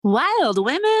Wild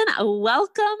women,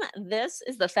 welcome. This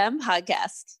is the Femme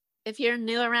Podcast. If you're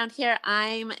new around here,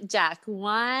 I'm Jack,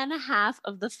 one half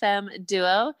of the Femme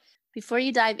duo. Before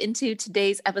you dive into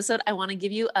today's episode, I want to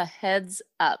give you a heads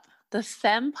up. The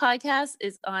Femme Podcast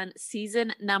is on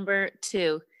season number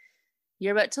 2.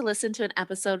 You're about to listen to an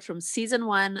episode from season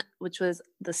 1, which was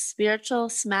the Spiritual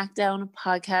Smackdown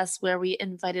podcast, where we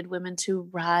invited women to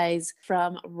rise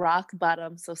from rock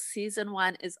bottom. So season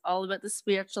 1 is all about the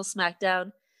spiritual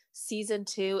smackdown. Season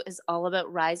 2 is all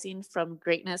about rising from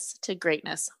greatness to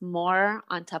greatness. More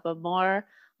on top of more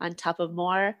on top of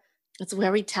more. It's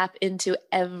where we tap into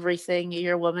everything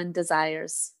your woman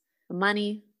desires. The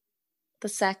money, the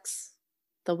sex,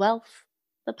 the wealth,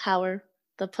 the power,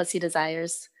 the pussy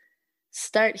desires.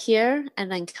 Start here and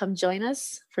then come join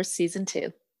us for season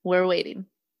 2. We're waiting.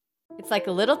 It's like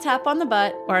a little tap on the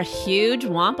butt or a huge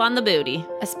whomp on the booty.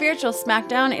 A spiritual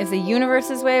smackdown is the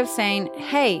universe's way of saying,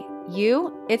 hey,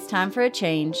 it's time for a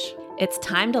change. It's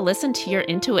time to listen to your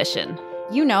intuition.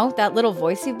 You know, that little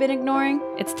voice you've been ignoring?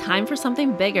 It's time for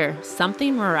something bigger,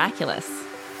 something miraculous.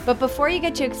 But before you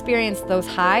get to experience those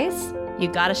highs,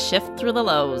 you gotta shift through the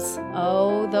lows.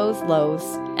 Oh, those lows.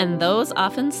 And those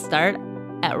often start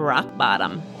at rock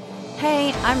bottom.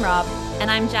 Hey, I'm Rob.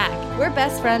 And I'm Jack. We're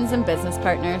best friends and business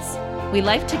partners. We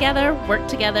life together, work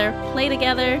together, play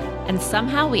together, and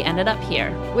somehow we ended up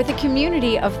here. With a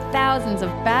community of thousands of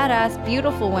badass,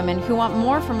 beautiful women who want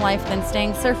more from life than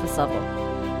staying surface level.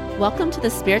 Welcome to the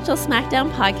Spiritual Smackdown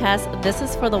Podcast. This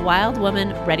is for the wild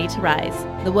woman ready to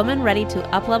rise. The woman ready to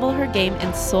up-level her game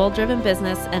in soul-driven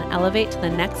business and elevate to the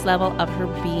next level of her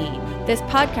being. This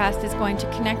podcast is going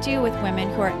to connect you with women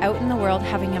who are out in the world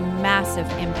having a massive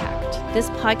impact. This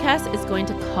podcast is going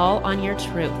to call on your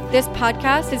truth. This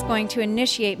podcast is going to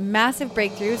initiate massive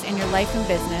breakthroughs in your life and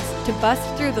business to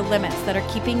bust through the limits that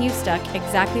are keeping you stuck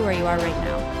exactly where you are right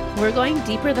now. We're going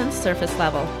deeper than surface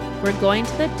level. We're going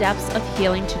to the depths of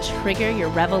healing to trigger your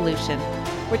revolution.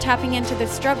 We're tapping into the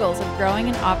struggles of growing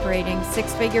and operating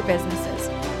six-figure businesses,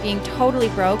 being totally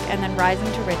broke and then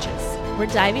rising to riches. We're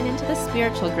diving into the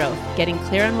spiritual growth, getting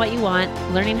clear on what you want,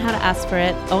 learning how to ask for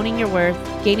it, owning your worth,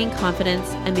 gaining confidence,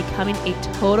 and becoming a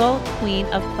total queen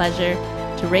of pleasure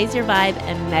to raise your vibe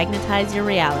and magnetize your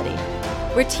reality.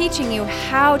 We're teaching you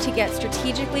how to get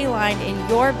strategically aligned in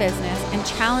your business and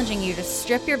challenging you to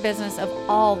strip your business of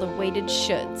all the weighted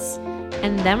shoulds.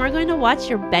 And then we're going to watch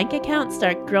your bank account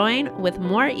start growing with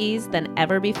more ease than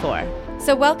ever before.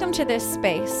 So welcome to this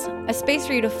space, a space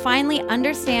for you to finally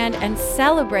understand and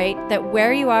celebrate that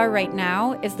where you are right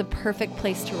now is the perfect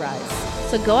place to rise.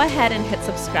 So go ahead and hit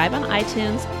subscribe on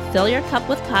iTunes, fill your cup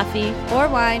with coffee or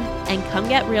wine, and come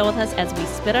get real with us as we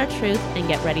spit our truth and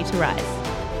get ready to rise.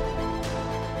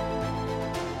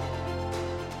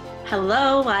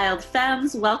 Hello, wild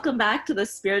femmes. Welcome back to the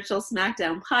Spiritual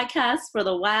Smackdown podcast for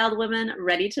the wild women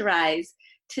ready to rise.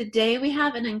 Today, we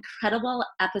have an incredible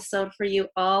episode for you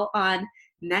all on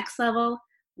next level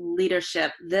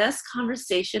leadership. This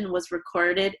conversation was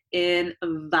recorded in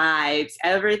vibes.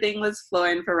 Everything was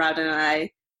flowing for Rod and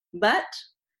I, but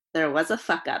there was a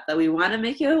fuck up that we want to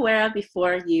make you aware of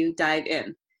before you dive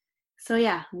in. So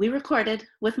yeah, we recorded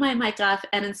with my mic off,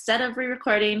 and instead of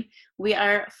re-recording, we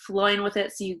are flowing with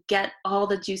it so you get all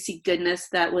the juicy goodness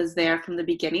that was there from the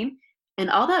beginning. And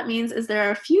all that means is there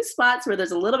are a few spots where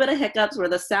there's a little bit of hiccups, where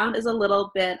the sound is a little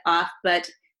bit off, but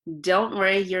don't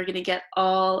worry, you're going to get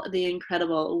all the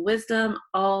incredible wisdom,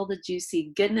 all the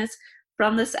juicy goodness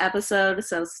from this episode.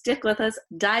 So stick with us,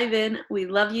 dive in. We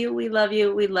love you, we love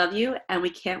you, we love you, and we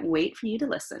can't wait for you to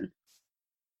listen.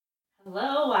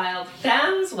 Hello, wild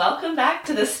femmes. Welcome back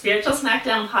to the Spiritual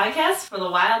Smackdown podcast for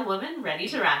the wild woman ready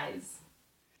to rise.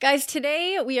 Guys,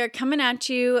 today we are coming at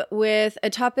you with a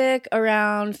topic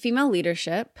around female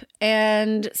leadership,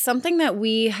 and something that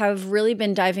we have really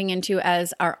been diving into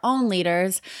as our own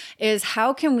leaders is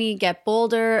how can we get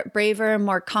bolder, braver,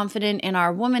 more confident in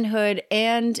our womanhood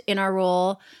and in our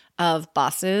role of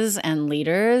bosses and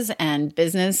leaders and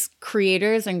business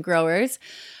creators and growers.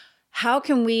 How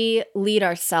can we lead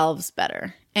ourselves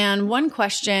better? And one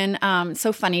question,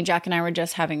 so funny, Jack and I were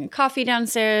just having a coffee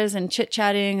downstairs and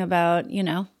chit-chatting about,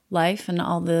 life and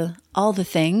all the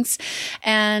things.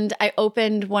 And I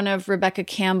opened one of Rebecca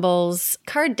Campbell's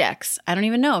card decks. I don't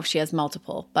even know if she has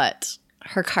multiple, but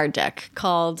her card deck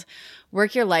called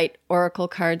Work Your Light Oracle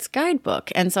Cards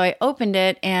Guidebook. And so I opened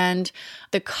it, and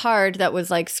the card that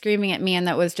was like screaming at me and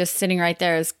that was just sitting right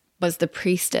there was the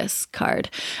Priestess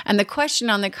card. And the question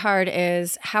on the card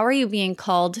is, how are you being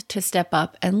called to step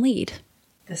up and lead?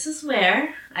 This is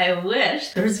where I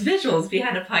wish there was visuals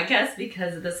behind a podcast,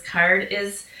 because this card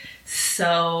is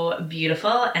so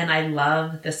beautiful and I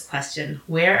love this question.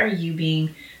 Where are you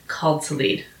being called to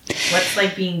lead? What's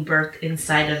like being birthed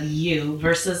inside of you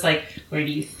versus like, where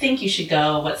do you think you should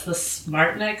go? What's the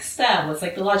smart next step? What's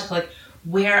like the logical, like,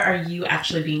 where are you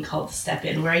actually being called to step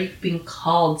in? Where are you being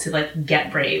called to like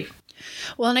get brave?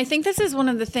 Well, and I think this is one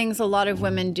of the things a lot of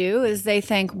women do is they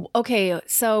think, okay,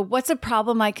 so what's a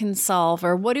problem I can solve?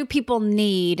 Or what do people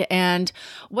need? And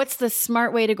what's the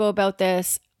smart way to go about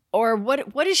this? Or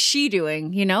what is she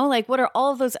doing? You know, like what are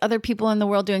all of those other people in the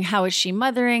world doing? How is she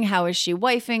mothering? How is she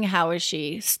wifing? How is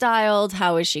she styled?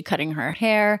 How is she cutting her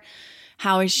hair?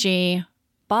 How is she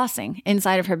bossing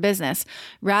inside of her business?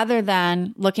 Rather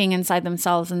than looking inside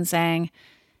themselves and saying,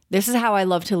 this is how I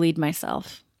love to lead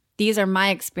myself. These are my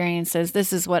experiences.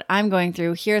 This is what I'm going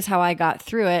through. Here's how I got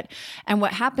through it. And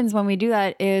what happens when we do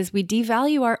that is we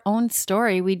devalue our own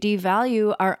story. We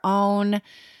devalue our own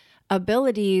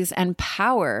abilities and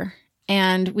power,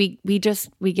 and we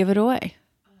give it away.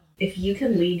 If you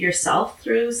can lead yourself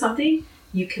through something,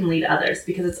 you can lead others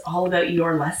because it's all about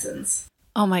your lessons.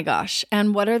 Oh my gosh.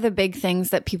 And what are the big things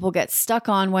that people get stuck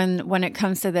on when it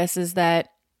comes to this is that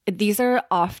these are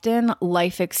often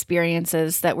life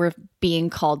experiences that we're being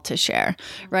called to share,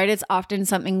 right? It's often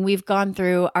something we've gone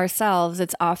through ourselves.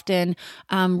 It's often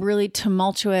really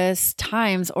tumultuous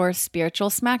times or spiritual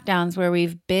smackdowns where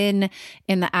we've been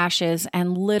in the ashes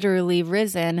and literally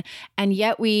risen. And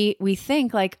yet we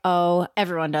think like, oh,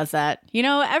 everyone does that. You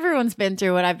know, everyone's been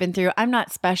through what I've been through. I'm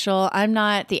not special. I'm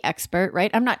not the expert,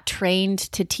 right? I'm not trained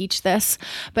to teach this.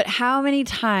 But how many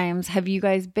times have you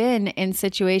guys been in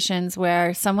situations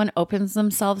where someone opens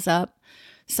themselves up,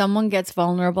 someone gets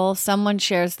vulnerable, someone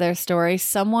shares their story,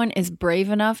 someone is brave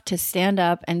enough to stand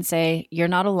up and say, you're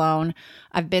not alone.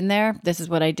 I've been there. This is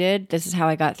what I did. This is how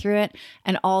I got through it.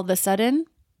 And all of a sudden,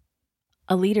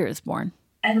 a leader is born.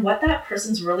 And what that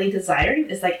person's really desiring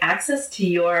is like access to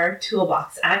your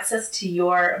toolbox, access to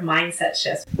your mindset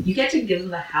shifts. You get to give them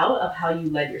the how of how you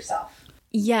led yourself.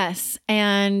 Yes.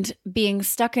 And being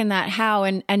stuck in that how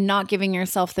and not giving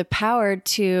yourself the power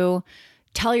to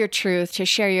tell your truth, to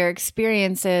share your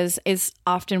experiences is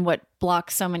often what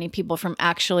blocks so many people from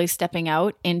actually stepping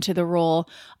out into the role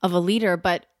of a leader.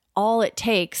 But all it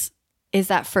takes is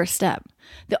that first step.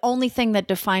 The only thing that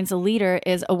defines a leader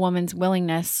is a woman's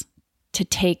willingness to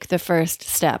take the first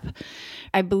step.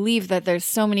 I believe that there's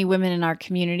so many women in our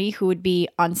community who would be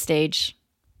on stage,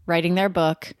 writing their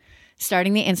book,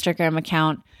 starting the Instagram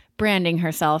account, branding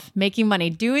herself, making money,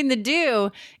 doing the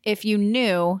do if you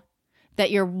knew that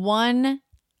you're one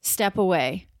step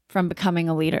away from becoming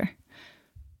a leader.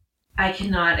 I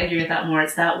cannot agree with that more.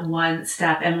 It's that one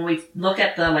step. And when we look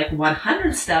at the like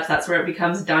 100 steps, that's where it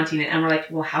becomes daunting. And we're like,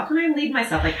 well, how can I lead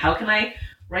myself? Like, how can I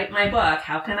write my book?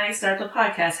 How can I start the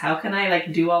podcast? How can I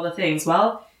like do all the things?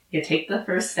 Well, you take the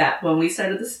first step. When we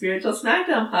started the Spiritual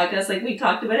Smackdown podcast, like we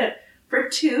talked about it for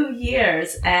 2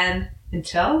 years. And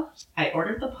until I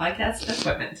ordered the podcast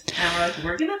equipment. And we're like,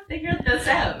 we're going to figure this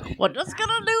out. We're just going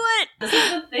to do it. This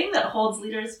is the thing that holds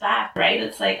leaders back, right?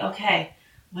 It's like, okay,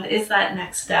 what is that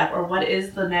next step? Or what's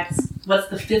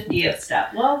the 50th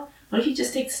step? Well, what if you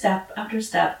just take step after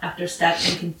step after step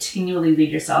and continually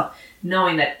lead yourself,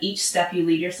 knowing that each step you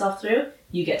lead yourself through,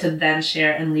 you get to then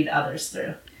share and lead others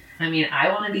through. I mean, I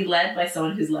want to be led by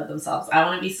someone who's led themselves. I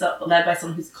want to be led by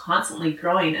someone who's constantly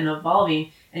growing and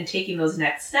evolving and taking those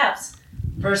next steps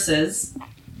versus,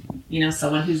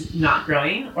 someone who's not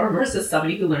growing or versus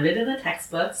somebody who learned it in the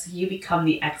textbooks. You become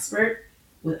the expert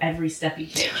with every step you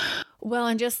take. Well,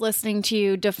 and just listening to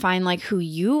you define like who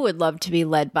you would love to be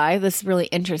led by, this is really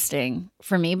interesting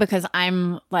for me because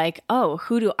I'm like, oh,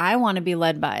 who do I want to be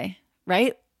led by?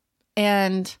 Right?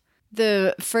 And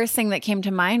the first thing that came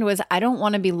to mind was I don't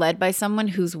want to be led by someone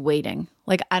who's waiting.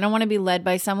 Like, I don't want to be led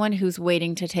by someone who's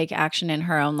waiting to take action in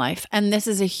her own life. And this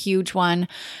is a huge one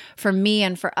for me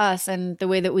and for us, and the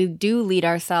way that we do lead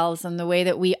ourselves and the way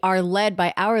that we are led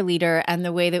by our leader and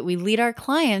the way that we lead our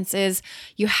clients is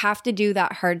you have to do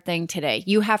that hard thing today.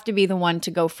 You have to be the one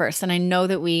to go first. And I know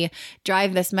that we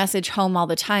drive this message home all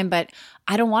the time, but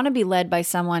I don't want to be led by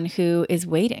someone who is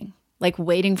waiting, like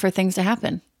waiting for things to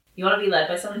happen. You want to be led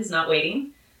by someone who's not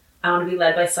waiting. I want to be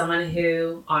led by someone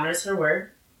who honors her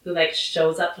word, who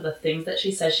shows up for the things that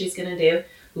she says she's going to do,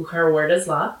 who her word is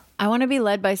law. I want to be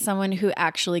led by someone who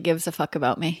actually gives a fuck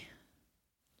about me.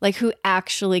 Like who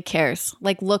actually cares,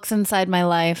 like looks inside my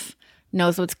life,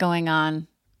 knows what's going on,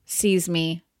 sees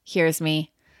me, hears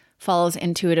me, follows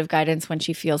intuitive guidance when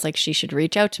she feels like she should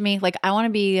reach out to me. Like I want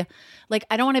to be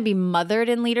I don't want to be mothered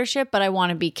in leadership, but I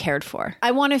want to be cared for.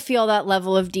 I want to feel that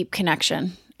level of deep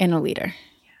connection in a leader.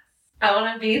 I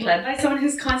want to be led by someone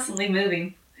who's constantly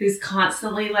moving, who's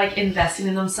constantly investing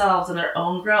in themselves and their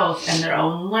own growth and their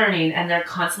own learning. And they're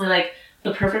constantly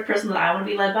The perfect person that I want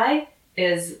to be led by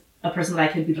is a person that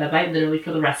I could be led by literally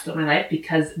for the rest of my life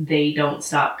because they don't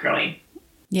stop growing.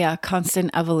 Yeah,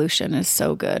 constant evolution is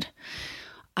so good.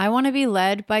 I want to be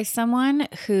led by someone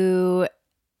who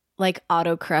like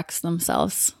autocorrects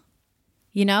themselves,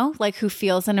 you know, like who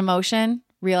feels an emotion,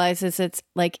 realizes it's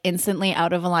like instantly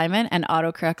out of alignment and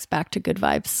autocorrects back to good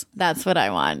vibes. That's what I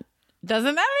want.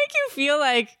 Doesn't that make you feel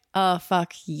like, oh,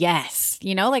 fuck, yes.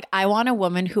 You know, like I want a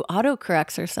woman who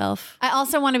autocorrects herself. I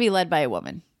also want to be led by a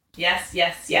woman. Yes,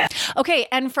 yes, yes. Okay.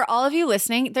 And for all of you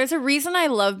listening, there's a reason I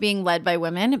love being led by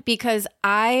women because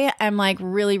I am like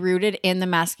really rooted in the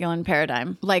masculine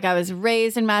paradigm. Like I was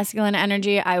raised in masculine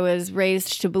energy. I was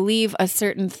raised to believe a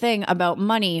certain thing about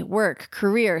money, work,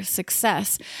 career,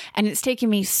 success. And it's taken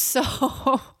me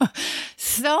so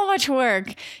much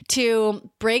work to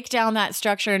break down that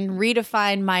structure and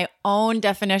redefine my own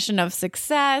definition of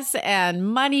success and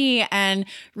money and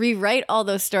rewrite all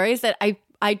those stories that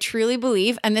I truly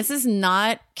believe, and this is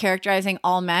not characterizing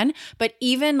all men, but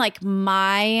even like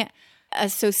my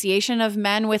association of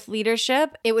men with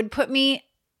leadership, it would put me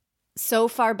so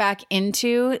far back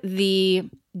into the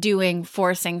doing,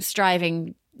 forcing,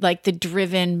 striving, like the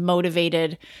driven,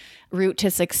 motivated route to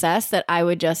success that I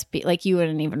would just be like, you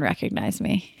wouldn't even recognize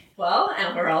me. Well,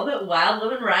 and we're all about wild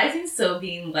women rising, so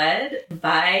being led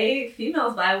by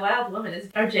females, by wild women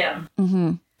is our jam.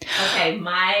 Mm-hmm. Okay,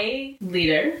 my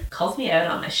leader calls me out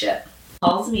on my shit.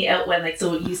 Calls me out when, like,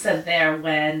 so you said there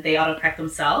when they autocorrect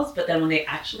themselves, but then when they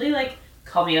actually, like,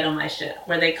 call me out on my shit,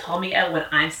 where they call me out when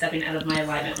I'm stepping out of my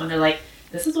alignment, when they're like,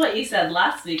 this is what you said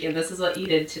last week and this is what you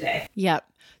did today. Yep.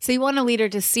 So you want a leader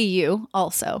to see you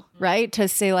also, right? To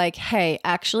say like, hey,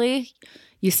 actually,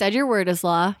 you said your word is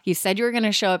law. You said you were going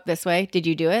to show up this way. Did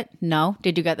you do it? No.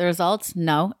 Did you get the results?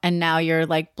 No. And now you're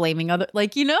like blaming other,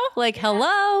 like, you know, like,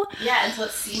 hello. Yeah. And so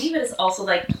it's see me, but it's also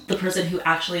like the person who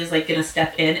actually is like going to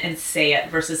step in and say it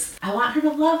versus I want her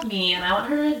to love me and I want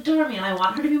her to adore me and I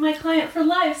want her to be my client for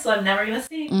life. So I'm never going to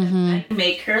say anything. Mm-hmm. I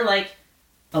make her like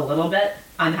a little bit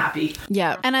unhappy.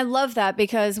 Yeah. And I love that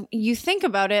because you think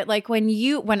about it, like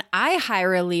when I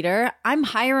hire a leader, I'm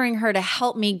hiring her to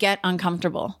help me get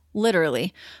uncomfortable.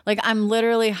 Literally. Like I'm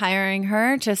literally hiring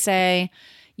her to say,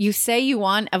 you say you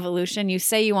want evolution, you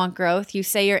say you want growth, you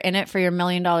say you're in it for your $1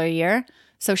 million year.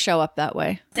 So show up that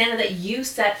way. Standard that you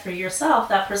set for yourself,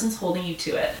 that person's holding you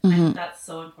to it. Mm-hmm. And that's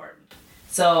so important.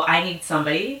 So I need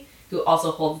somebody who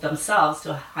also holds themselves to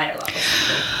a higher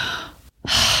level.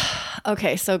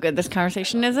 Okay, so good. This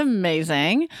conversation is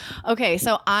amazing. Okay,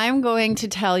 so I'm going to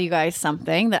tell you guys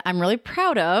something that I'm really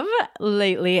proud of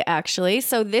lately, actually.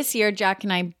 So this year, Jack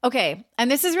and I, okay,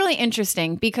 and this is really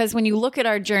interesting because when you look at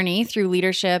our journey through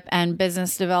leadership and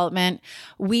business development,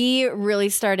 we really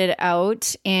started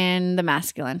out in the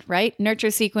masculine, right?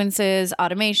 Nurture sequences,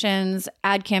 automations,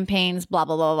 ad campaigns, blah,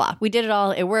 blah, blah, blah. We did it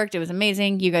all. It worked. It was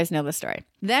amazing. You guys know the story.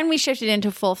 Then we shifted into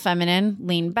full feminine,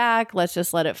 lean back. Let's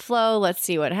just let it flow. Let's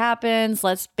see what happens.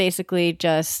 Let's basically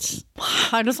just,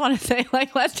 I just want to say,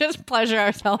 like, let's just pleasure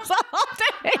ourselves all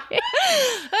day. That's where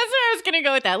I was going to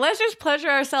go with that. Let's just pleasure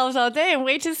ourselves all day and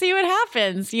wait to see what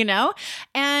happens, you know?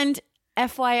 And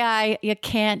FYI, you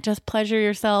can't just pleasure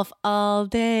yourself all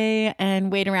day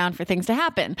and wait around for things to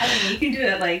happen. I mean, you can do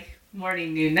it like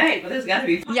morning, noon, night, but there's got to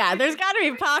be pockets. Yeah, there's got to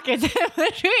be pockets in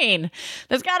between.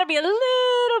 There's got to be a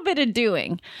little bit of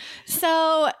doing.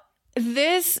 So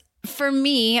this, for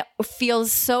me,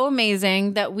 feels so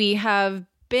amazing that we have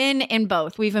been in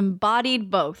both. We've embodied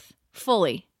both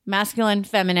fully. Masculine,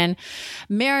 feminine,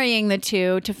 marrying the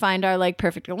two to find our like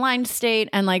perfect aligned state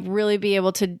and like really be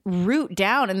able to root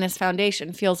down in this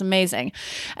foundation feels amazing.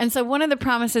 And so one of the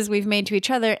promises we've made to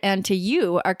each other and to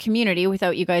you, our community,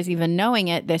 without you guys even knowing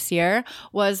it this year,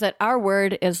 was that our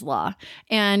word is law.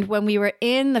 And when we were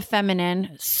in the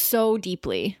feminine so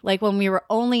deeply, like when we were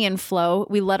only in flow,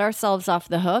 we let ourselves off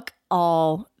the hook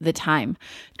all the time.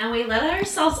 And we let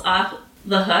ourselves off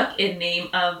the hook in name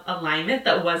of alignment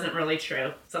that wasn't really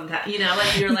true sometimes. You know,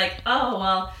 like you're like, oh,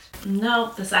 well,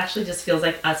 no, this actually just feels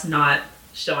like us not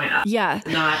showing up. Yeah.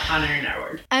 Not honoring our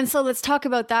word. And so let's talk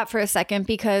about that for a second,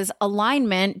 because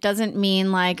alignment doesn't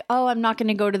mean like, oh, I'm not going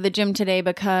to go to the gym today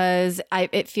because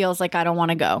it feels like I don't want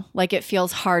to go. Like it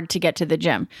feels hard to get to the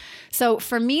gym. So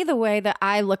for me, the way that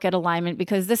I look at alignment,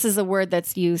 because this is a word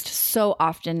that's used so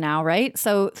often now, right?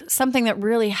 So something that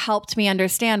really helped me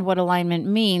understand what alignment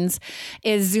means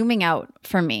is zooming out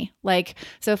for me. Like,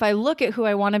 so if I look at who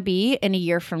I want to be in a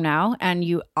year from now, and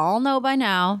you all know by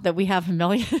now that we have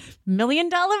 $1 million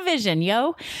vision,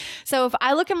 yo. So if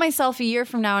I look at myself a year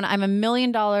from now and I'm $1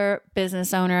 million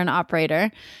business owner and operator,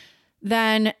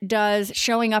 then does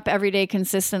showing up every day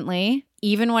consistently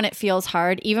even when it feels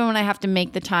hard, even when I have to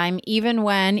make the time, even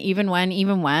when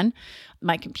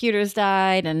my computer's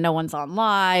died and no one's on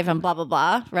live and blah, blah,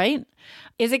 blah, right?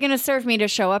 Is it going to serve me to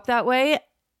show up that way?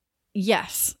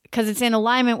 Yes, because it's in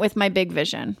alignment with my big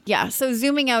vision. Yeah. So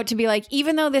zooming out to be like,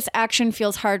 even though this action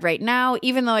feels hard right now,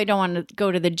 even though I don't want to go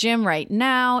to the gym right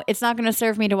now, it's not going to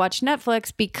serve me to watch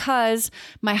Netflix because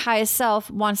my highest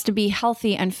self wants to be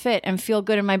healthy and fit and feel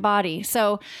good in my body.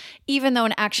 So even though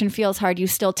an action feels hard, you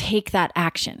still take that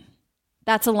action.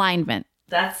 That's alignment.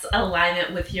 That's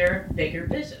alignment with your bigger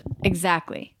vision.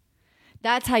 Exactly.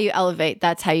 That's how you elevate.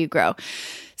 That's how you grow.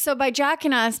 So by Jack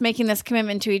and us making this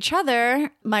commitment to each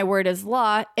other, my word is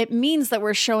law, it means that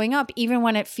we're showing up even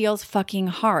when it feels fucking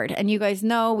hard. And you guys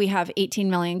know we have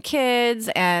 18 million kids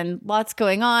and lots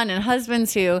going on and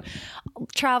husbands who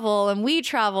travel and we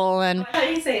travel. And how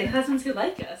do you say it? Husbands who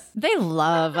like us. They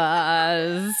love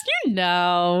us, you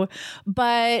know,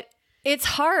 but it's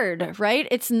hard, right?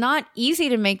 It's not easy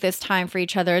to make this time for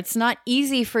each other. It's not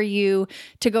easy for you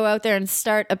to go out there and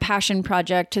start a passion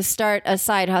project, to start a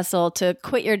side hustle, to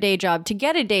quit your day job, to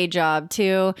get a day job,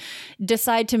 to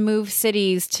decide to move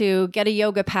cities, to get a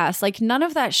yoga pass. Like none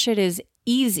of that shit is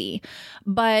easy,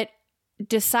 but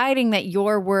deciding that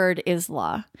your word is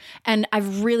law. And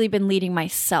I've really been leading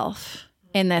myself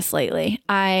in this lately.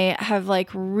 I have like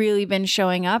really been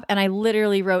showing up, and I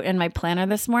literally wrote in my planner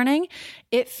this morning,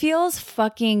 it feels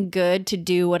fucking good to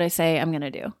do what I say I'm going to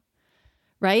do.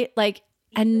 Right? Like,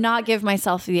 and not give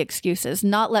myself the excuses,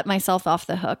 not let myself off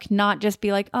the hook, not just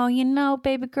be like, oh, you know,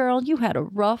 baby girl, you had a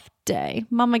rough day.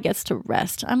 Mama gets to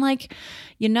rest. I'm like,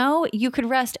 you know, you could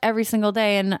rest every single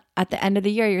day. And at the end of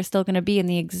the year, you're still going to be in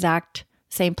the exact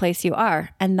same place you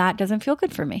are. And that doesn't feel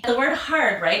good for me. The word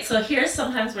hard, right? So here's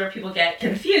sometimes where people get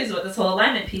confused with this whole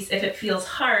alignment piece. If it feels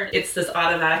hard, it's this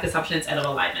automatic assumption instead of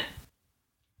alignment.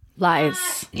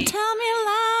 Lies. Tell me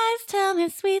lies. Tell me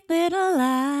sweet little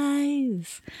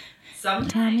lies.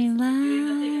 Sometimes tell me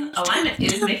lies. Alignment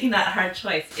is making that hard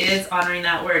choice, is honoring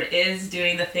that word, is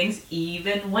doing the things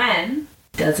even when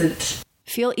doesn't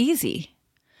feel easy.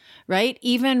 Right?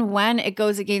 Even when it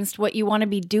goes against what you want to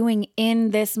be doing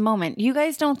in this moment. You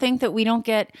guys don't think that we don't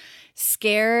get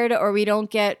scared or we don't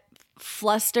get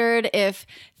flustered if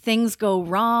things go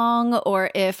wrong or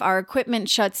if our equipment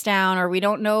shuts down or we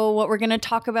don't know what we're going to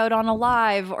talk about on a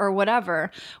live or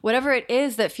whatever. Whatever it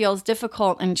is that feels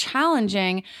difficult and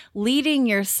challenging, leading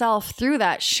yourself through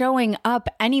that, showing up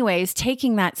anyways,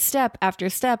 taking that step after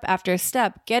step after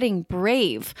step, getting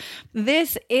brave.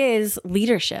 This is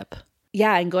leadership.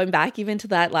 Yeah. And going back even to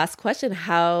that last question,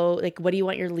 what do you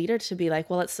want your leader to be like?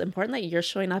 Well, it's important that you're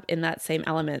showing up in that same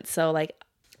element. So like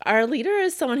our leader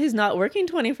is someone who's not working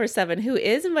 24/7, who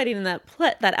is inviting in that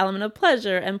element of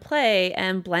pleasure and play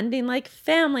and blending like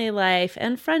family life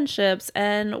and friendships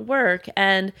and work.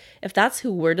 And if that's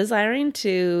who we're desiring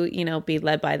to, be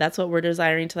led by, that's what we're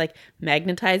desiring to like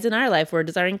magnetize in our life. We're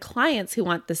desiring clients who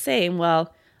want the same.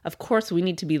 Well, of course, we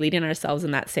need to be leading ourselves in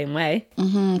that same way.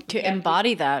 Mm-hmm. To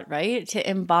embody that, right? To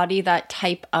embody that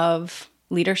type of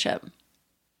leadership.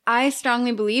 I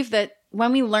strongly believe that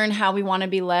when we learn how we want to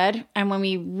be led and when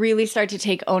we really start to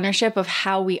take ownership of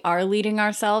how we are leading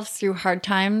ourselves through hard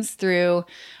times, through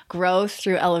growth,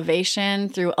 through elevation,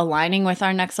 through aligning with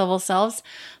our next level selves,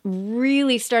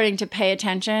 really starting to pay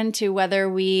attention to whether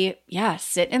we,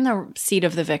 sit in the seat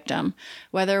of the victim,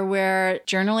 whether we're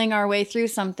journaling our way through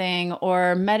something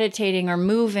or meditating or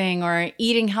moving or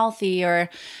eating healthy or,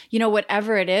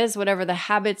 whatever it is, whatever the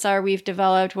habits are we've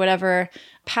developed, whatever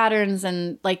patterns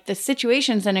and like the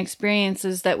situations and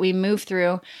experiences that we move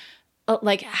through.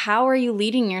 Like, how are you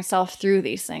leading yourself through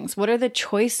these things? What are the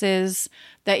choices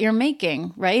that you're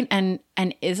making, right? And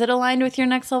is it aligned with your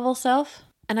next level self?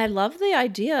 And I love the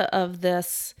idea of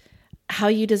this, how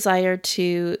you desire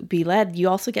to be led. You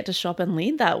also get to show up and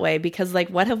lead that way because like,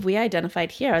 what have we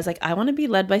identified here? I was like, I want to be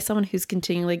led by someone who's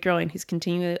continually growing, who's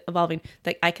continually evolving,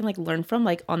 that I can like learn from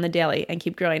like on the daily and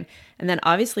keep growing. And then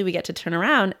obviously we get to turn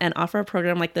around and offer a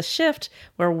program like The Shift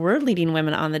where we're leading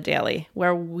women on the daily,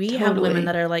 where we have women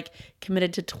that are like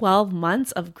committed to 12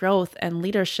 months of growth and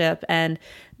leadership and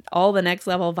all the next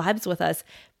level vibes with us.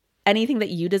 Anything that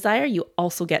you desire, you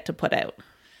also get to put out.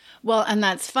 Well, and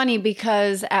that's funny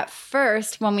because at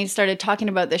first when we started talking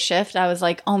about The Shift, I was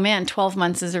like, oh man, 12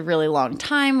 months is a really long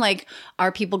time. Like,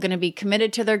 are people going to be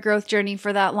committed to their growth journey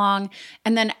for that long?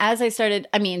 And then as I started,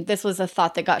 this was a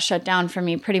thought that got shut down for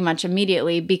me pretty much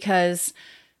immediately because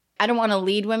I don't want to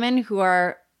lead women who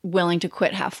are willing to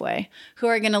quit halfway, who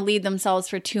are going to lead themselves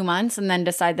for 2 months and then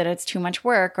decide that it's too much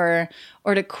work or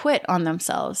to quit on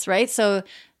themselves, right? So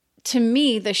to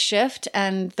me, the shift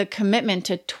and the commitment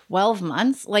to 12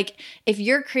 months, like if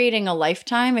you're creating a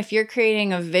lifetime, if you're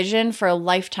creating a vision for a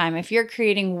lifetime, if you're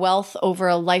creating wealth over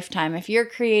a lifetime, if you're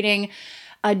creating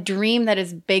a dream that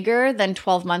is bigger than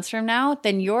 12 months from now,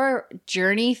 then your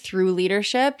journey through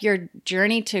leadership, your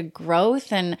journey to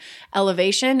growth and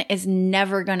elevation is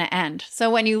never going to end.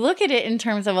 So when you look at it in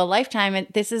terms of a lifetime,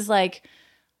 this is like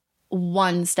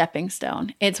one stepping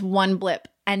stone. It's one blip.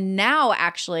 And now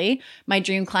actually my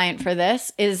dream client for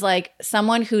this is like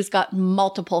someone who's got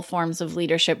multiple forms of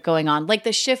leadership going on. Like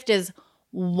the shift is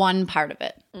one part of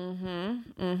it.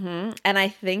 And I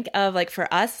think of like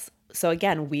for us, so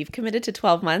again, we've committed to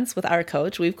 12 months with our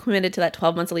coach. We've committed to that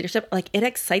 12 months of leadership. Like it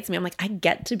excites me. I'm like, I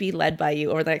get to be led by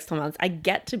you over the next 12 months. I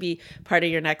get to be part of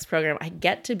your next program. I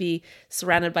get to be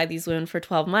surrounded by these women for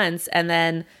 12 months. And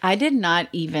then I did not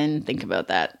even think about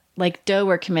that. Like,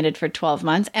 we're committed for 12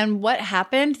 months. And what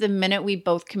happened the minute we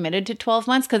both committed to 12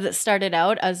 months? Because it started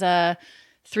out as a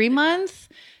 3-month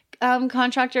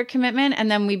contractor commitment.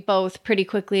 And then we both pretty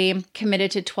quickly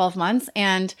committed to 12 months.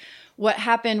 And what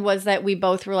happened was that we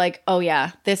both were like, oh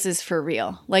yeah, this is for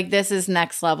real. Like, this is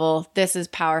next level. This is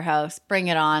powerhouse. Bring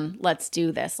it on. Let's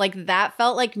do this. Like, that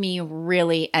felt like me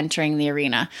really entering the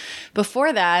arena.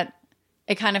 Before that,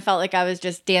 it kind of felt like I was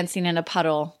just dancing in a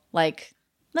puddle. Like,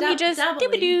 let me just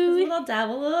dibba-doo. Little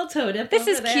dabble, little toe dip. This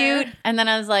is there. Cute. And then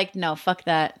I was like, no, fuck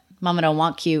that. Mama don't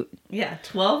want cute. Yeah.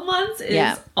 12 months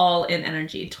is all in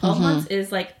energy. 12 months is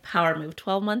like power move.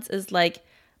 12 months is like,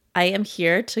 I am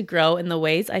here to grow in the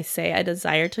ways I say I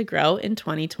desire to grow in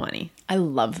 2020. I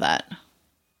love that.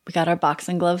 We got our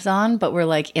boxing gloves on, but we're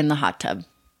like in the hot tub.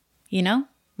 You know?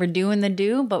 We're doing the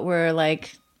do, but we're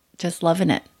like just loving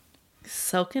it.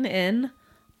 Soaking in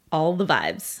all the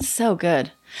vibes. So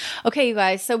good. Okay, you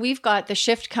guys. So we've got the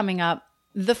shift coming up.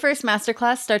 The first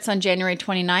masterclass starts on January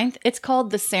 29th. It's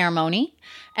called The Ceremony.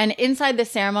 And inside the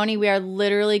ceremony, we are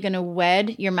literally going to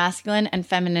wed your masculine and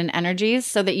feminine energies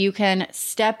so that you can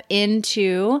step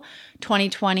into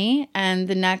 2020 and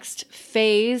the next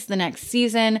phase, the next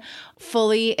season,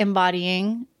 fully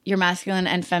embodying your masculine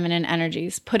and feminine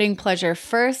energies, putting pleasure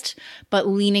first, but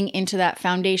leaning into that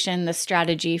foundation, the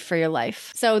strategy for your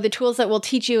life. So the tools that we'll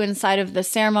teach you inside of the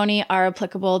ceremony are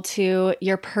applicable to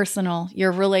your personal,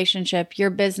 your relationship,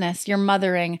 your business, your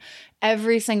mothering,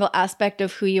 every single aspect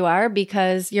of who you are,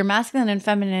 because your masculine and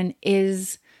feminine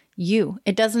is you.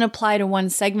 It doesn't apply to one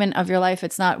segment of your life.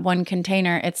 It's not one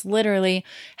container. It's literally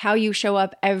how you show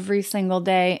up every single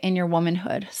day in your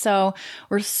womanhood. So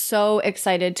we're so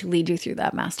excited to lead you through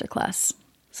that masterclass.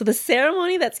 So the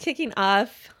ceremony that's kicking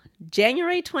off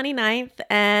January 29th,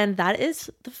 and that is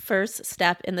the first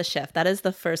step in the shift. That is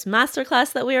the first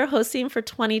masterclass that we are hosting for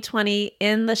 2020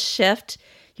 in the shift.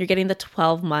 You're getting the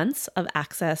 12 months of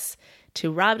access to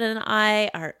Robin and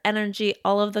I, our energy,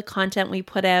 all of the content we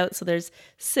put out. So there's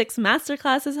 6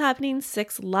 masterclasses happening,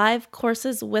 6 live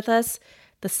courses with us.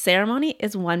 The ceremony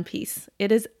is one piece.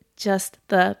 It is just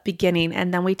the beginning.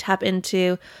 And then we tap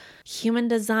into human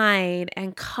design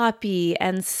and copy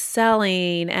and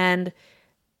selling, and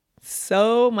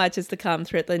so much is to come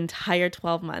through the entire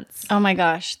 12 months. Oh my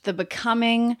gosh. The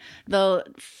becoming, the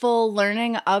full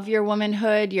learning of your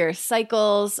womanhood, your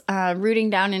cycles, rooting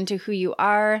down into who you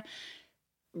are,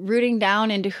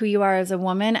 as a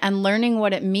woman, and learning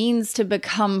what it means to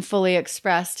become fully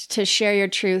expressed, to share your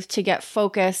truth, to get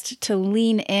focused, to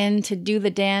lean in, to do the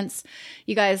dance.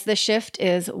 You guys, the shift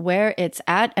is where it's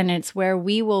at, and it's where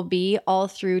we will be all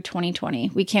through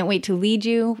 2020. We can't wait to lead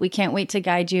you. We can't wait to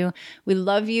guide you. We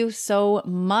love you so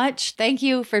much. Thank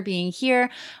you for being here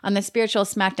on the Spiritual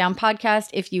Smackdown podcast.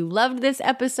 If you loved this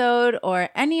episode or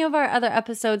any of our other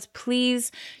episodes,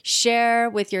 please share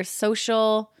with your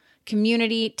social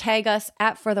community, tag us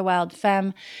at For the Wild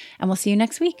Femme, and we'll see you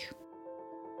next week.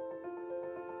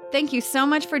 Thank you so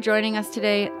much for joining us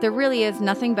today. There really is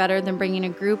nothing better than bringing a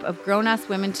group of grown-ass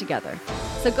women together.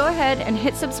 So go ahead and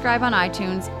hit subscribe on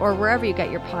iTunes or wherever you get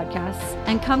your podcasts,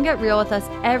 and come get real with us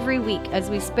every week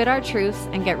as we spit our truths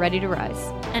and get ready to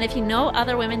rise. And if you know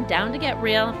other women down to get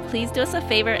real, please do us a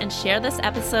favor and share this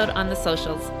episode on the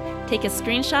socials. Take a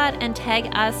screenshot and tag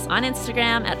us on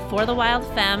Instagram at For the Wild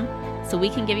Femme, so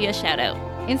we can give you a shout out.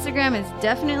 Instagram is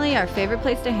definitely our favorite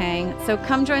place to hang, so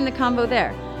come join the combo there,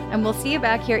 and we'll see you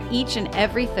back here each and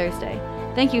every Thursday.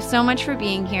 Thank you so much for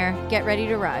being here. Get ready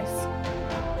to rise.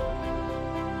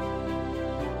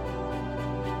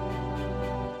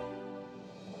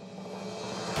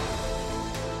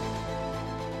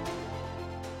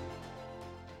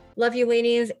 Love you,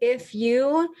 ladies. If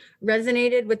you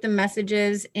resonated with the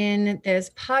messages in this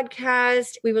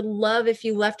podcast, we would love if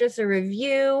you left us a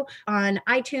review on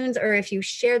iTunes, or if you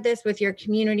shared this with your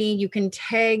community. You can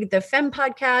tag the Femme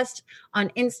Podcast on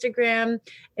Instagram.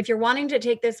 If you're wanting to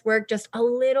take this work just a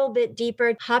little bit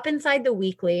deeper, hop inside the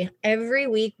weekly. Every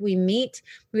week we meet.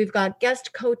 We've got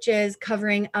guest coaches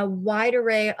covering a wide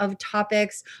array of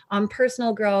topics on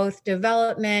personal growth,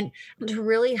 development, to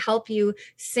really help you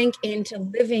sink into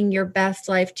living your best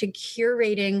life, to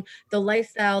curating the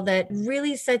lifestyle that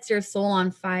really sets your soul on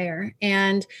fire.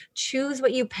 And choose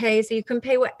what you pay. So you can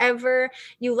pay whatever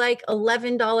you like,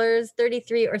 $11,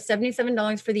 $33, or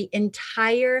 $77 for the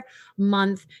entire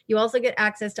month. You also get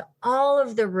access to all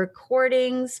of the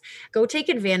recordings. Go take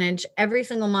advantage. Every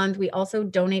single month, we also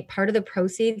donate part of the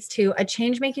proceeds to a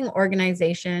change-making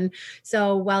organization.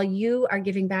 So while you are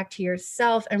giving back to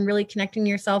yourself and really connecting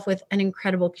yourself with an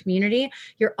incredible community,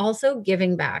 you're also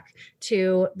giving back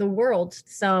to the world.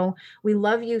 So we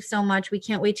love you so much. We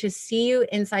can't wait to see you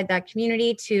inside that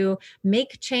community, to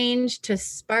make change, to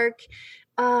spark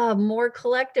more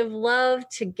collective love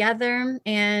together.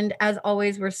 And as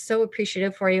always, we're so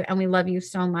appreciative for you and we love you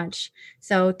so much.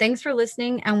 So thanks for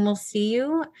listening, and we'll see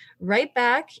you right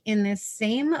back in this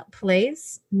same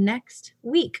place next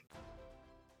week.